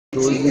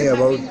Told me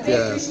about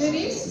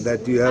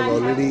that you have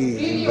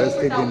already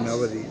invested in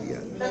our area.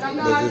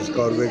 This is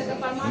Corbett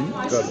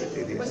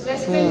area.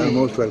 You are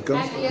most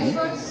welcome.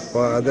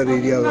 For other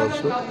areas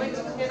also.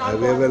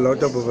 We have a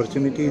lot of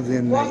opportunities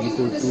in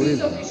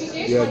eco-tourism.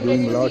 We are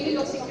doing a lot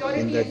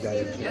in that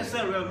direction. Yes,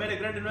 sir. We have made a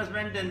great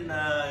investment in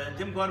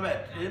Jim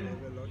Corbett.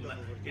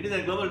 It is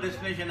a global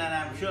destination, and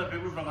I am sure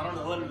people from around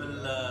the world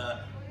will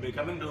be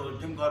coming to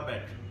Jim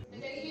Corbett.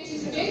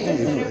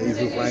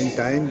 If you find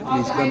time,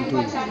 please come to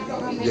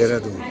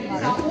Dehradun.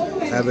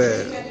 Have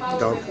a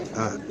talk,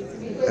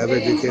 have a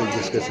detailed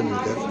discussion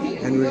with us,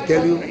 and we'll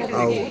tell you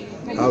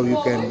how you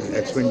can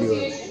expand your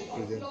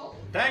presence.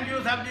 Thank you,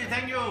 Sabji.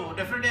 Thank you.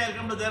 Definitely, I'll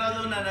come to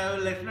Dehradun and I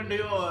will explain to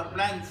you our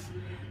plans,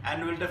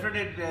 and we'll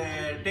definitely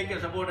take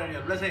your support and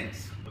your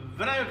blessings.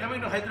 When are you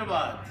coming to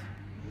Hyderabad?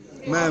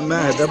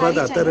 मैं हैदराबाद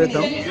आता रहता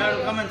हूँ. You have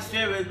to come and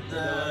stay with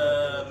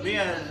me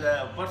as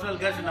a personal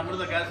guest in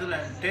Amrita Castle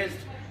and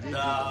taste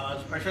the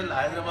special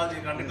Hyderabad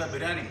Karnataka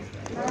biryani.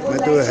 मैं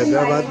तो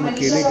हैदराबाद में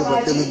केले के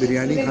पत्ते में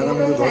बिरयानी खाना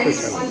मुझे बहुत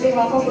अच्छा लगता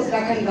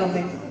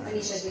है.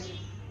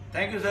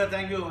 Thank you, sir.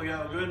 Thank you. You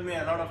have given me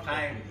a lot of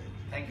time.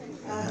 Thank you.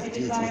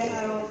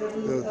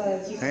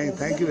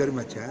 Thank you very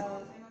much.